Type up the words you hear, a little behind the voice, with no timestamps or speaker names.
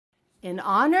In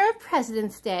honor of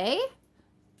President's Day,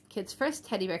 Kids First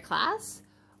Teddy Bear class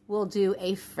will do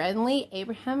a friendly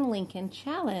Abraham Lincoln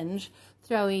challenge,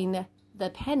 throwing the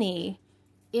penny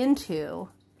into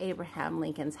Abraham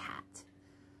Lincoln's hat.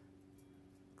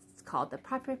 It's called the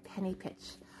proper penny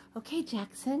pitch. Okay,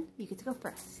 Jackson, you get to go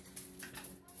first.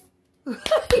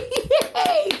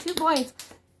 Yay! 2 points.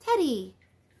 Teddy,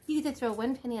 you get to throw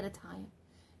 1 penny at a time.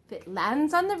 If it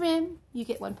lands on the rim, you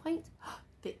get 1 point.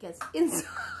 If it gets inside,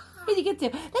 you get 2.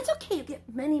 That's okay. You get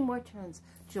many more turns.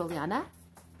 Juliana,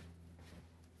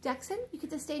 Jackson, you get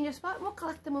to stay in your spot, and we'll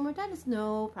collect them when we're done. It's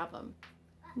no problem.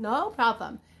 No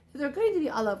problem. They're going to be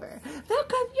all over.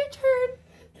 Malcolm, your turn.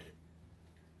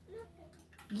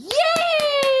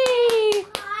 Yay!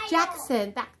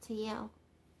 Jackson, back to you.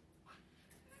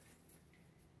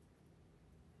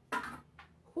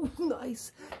 Oh,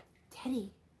 nice.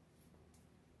 Teddy,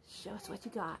 show us what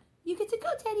you got. You get to go,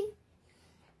 Teddy.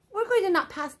 We're going to not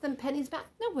pass them pennies back.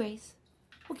 No worries.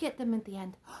 We'll get them at the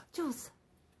end. Jules,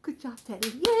 good job,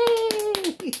 Teddy.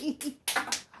 Yay!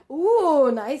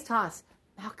 Ooh, nice toss.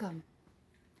 Malcolm,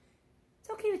 it's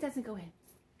okay if it doesn't go in.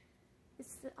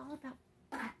 It's all about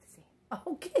practicing.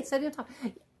 Okay, so on top.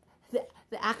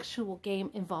 The actual game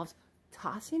involves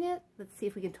tossing it. Let's see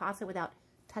if we can toss it without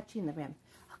touching the rim.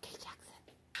 Okay, Jackson.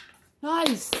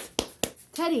 Nice.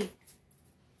 Teddy,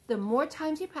 the more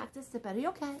times you practice, the better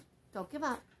you'll get. Don't give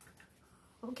up.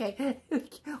 Okay,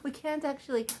 we can't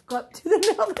actually go up to the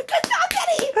middle. Good job,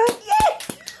 Teddy! Yay!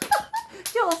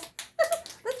 Jules,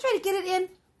 let's try to get it in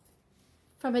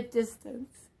from a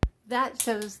distance. That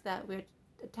shows that we're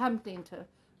attempting to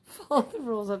follow the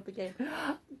rules of the game.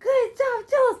 Good job,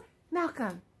 Jules!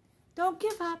 Malcolm, don't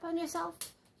give up on yourself.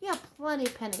 You have plenty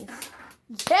of pennies.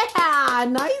 Yeah,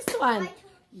 nice one.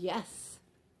 Yes.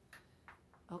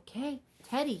 Okay,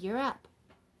 Teddy, you're up.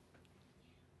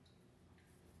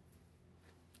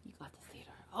 You got this,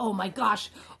 Theodore. Oh my gosh.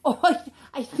 Oh,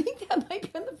 I think that might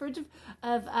be on the verge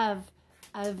of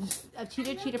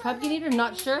Cheater Pumpkin Eater.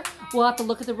 Not sure. We'll have to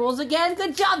look at the rules again.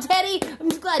 Good job, Teddy. I'm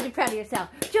just glad you're proud of yourself.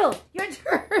 Joel, your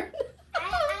turn.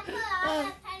 I put all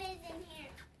the pennies in here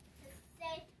to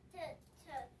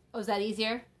Oh, is that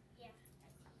easier? Yeah.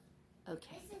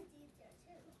 Okay. This is easier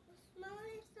too.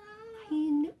 I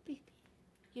know, baby.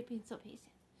 You're being so patient.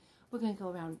 We're going to go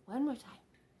around one more time.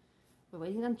 We're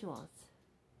waiting on Jules.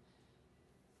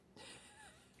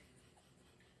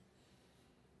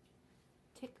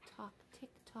 Tick tock, tick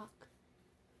tock.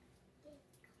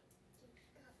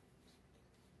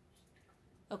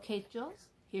 Okay, Jules,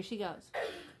 here she goes.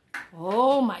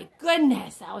 Oh my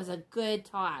goodness, that was a good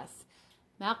toss.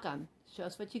 Malcolm, show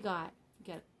us what you got.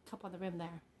 You got a cup on the rim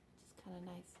there. It's kind of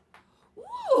nice.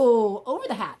 Ooh, over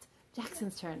the hat.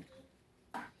 Jackson's turn.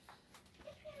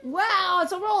 Wow,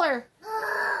 it's a roller.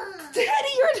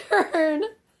 Teddy, your turn.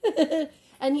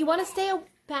 And you want to stay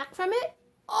back from it?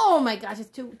 Oh my gosh, it's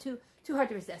too hard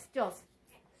to resist. Jules.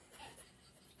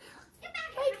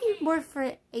 Might be more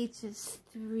for ages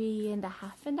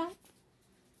 3.5 and up.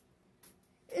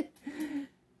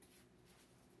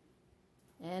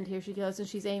 And here she goes, and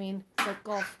she's aiming like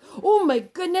golf. Oh my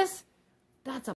goodness, that's a